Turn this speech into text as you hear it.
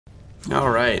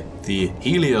Alright, the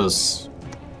Helios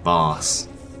boss.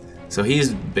 So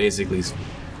he's basically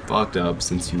fucked up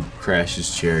since you crashed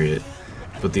his chariot.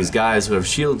 But these guys who have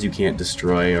shields you can't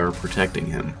destroy are protecting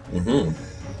him. Mm-hmm.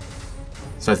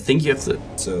 So I think you have to...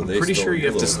 So I'm pretty sure you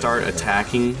have to start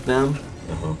attacking them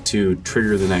to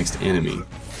trigger the next enemy.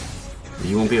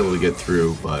 You won't be able to get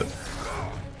through, but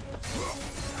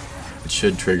it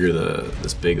should trigger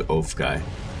this big oaf guy.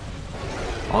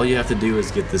 All you have to do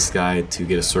is get this guy to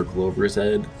get a circle over his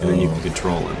head, and then you can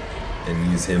control him.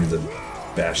 And use him to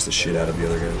bash the shit out of the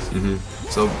other guys. Mm-hmm.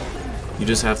 So you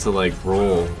just have to like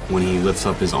roll when he lifts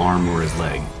up his arm or his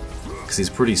leg, because he's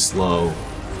pretty slow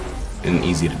and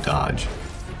easy to dodge.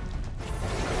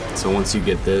 So once you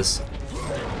get this,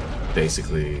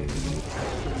 basically,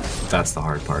 that's the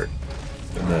hard part.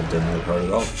 And that didn't look hard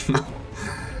at all.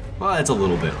 Well, it's a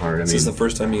little bit hard. Is this the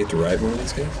first time you get to ride one of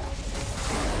these guys?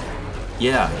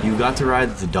 Yeah, you got to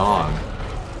ride the dog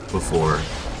before,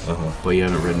 but you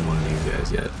haven't ridden one of these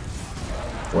guys yet.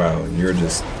 Wow, and you're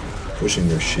just pushing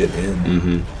their shit in.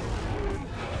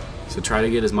 Mm-hmm. So try to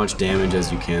get as much damage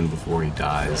as you can before he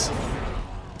dies.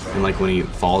 And like when he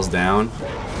falls down,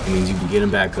 it means you can get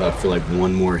him back up for like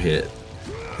one more hit,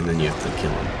 and then you have to kill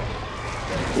him.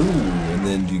 Ooh, and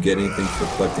then do you get anything for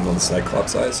collecting all the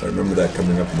Cyclops eyes? I remember that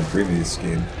coming up in the previous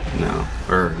game. No,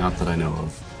 or not that I know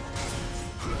of.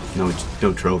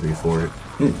 No trophy for it.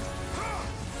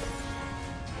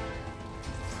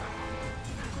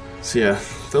 So yeah,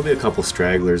 there'll be a couple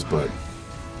stragglers, but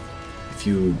if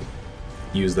you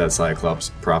use that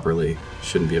Cyclops properly,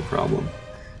 shouldn't be a problem.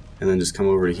 And then just come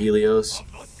over to Helios.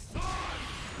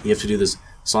 You have to do this.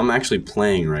 So I'm actually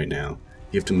playing right now.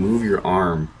 You have to move your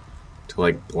arm to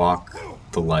like block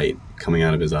the light coming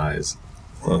out of his eyes.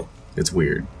 Huh. It's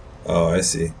weird. Oh, I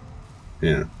see.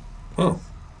 Yeah. Huh.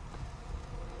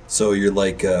 So you're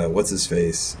like, what's his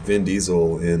face? Vin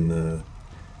Diesel in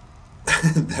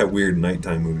that weird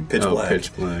nighttime movie, Pitch Black.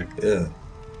 Pitch Black. Yeah.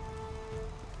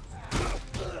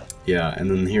 Yeah, and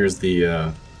then here's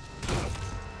the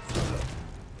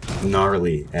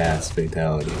gnarly ass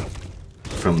fatality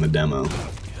from the demo.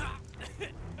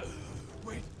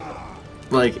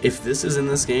 Like, if this is in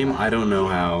this game, I don't know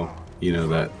how, you know,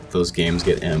 that those games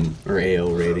get M or AO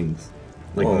ratings.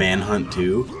 Like Manhunt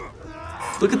 2.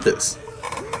 Look at this.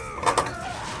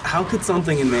 How could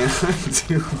something in Manhunt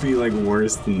 2 be, like,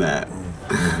 worse than that?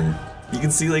 You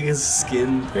can see, like, his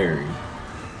skin tearing.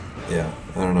 Yeah,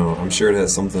 I don't know. I'm sure it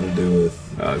has something to do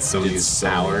with Sony's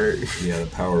power. Yeah, the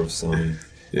power of Sony.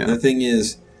 Yeah. And the thing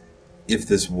is, if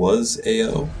this was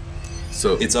AO,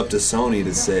 so it's up to Sony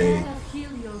to say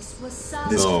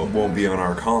this won't be on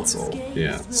our console.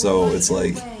 Yeah. So it's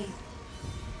like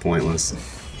pointless.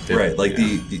 Right. Like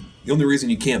the only reason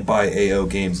you can't buy AO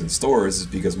games in stores is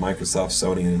because Microsoft,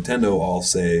 Sony, and Nintendo all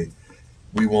say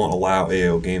we won't allow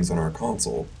AO games on our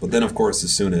console. But then, of course,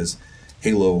 as soon as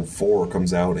Halo 4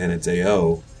 comes out and it's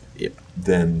AO,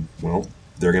 then, well,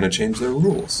 they're going to change their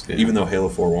rules. Yeah. Even though Halo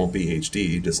 4 won't be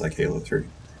HD, just like Halo 3.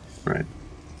 Right.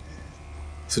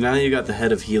 So now that you got the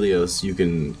head of Helios, you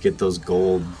can get those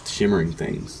gold shimmering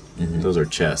things. Those are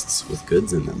chests with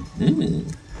goods in them.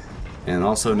 And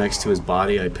also next to his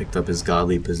body, I picked up his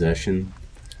godly possession.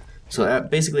 So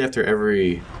basically after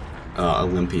every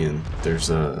Olympian,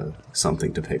 there's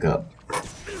something to pick up.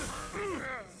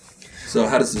 So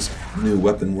how does this new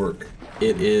weapon work?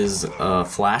 It is a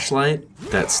flashlight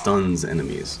that stuns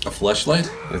enemies. A fleshlight?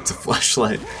 It's a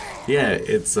flashlight. Yeah,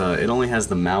 it's it only has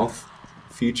the mouth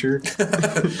feature.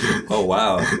 Oh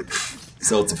wow!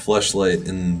 So it's a fleshlight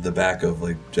in the back of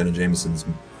like Jenna Jameson's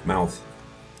mouth.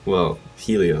 Well,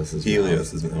 Helios is.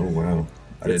 Oh wow!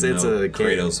 I didn't know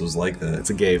Kratos was like that. It's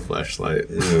a gay flashlight.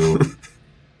 Ew.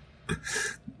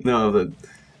 No,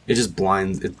 it just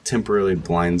blinds. It temporarily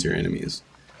blinds your enemies.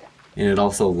 And it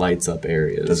also lights up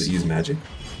areas. Does it use magic?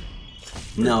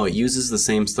 No, it uses the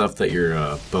same stuff that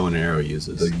your bow and arrow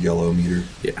uses. The yellow meter?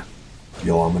 Yeah.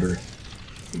 Yellometer?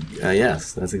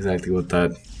 Yes, that's exactly what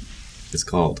that is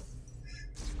called.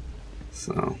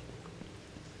 So.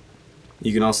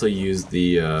 You can also use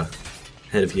the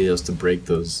head of Helios to break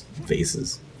those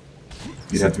vases.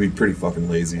 You'd have to be pretty fucking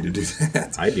lazy to do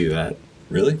that. I do that.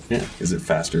 Really? Yeah. Is it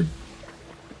faster?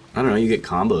 I don't know, you get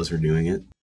combos for doing it.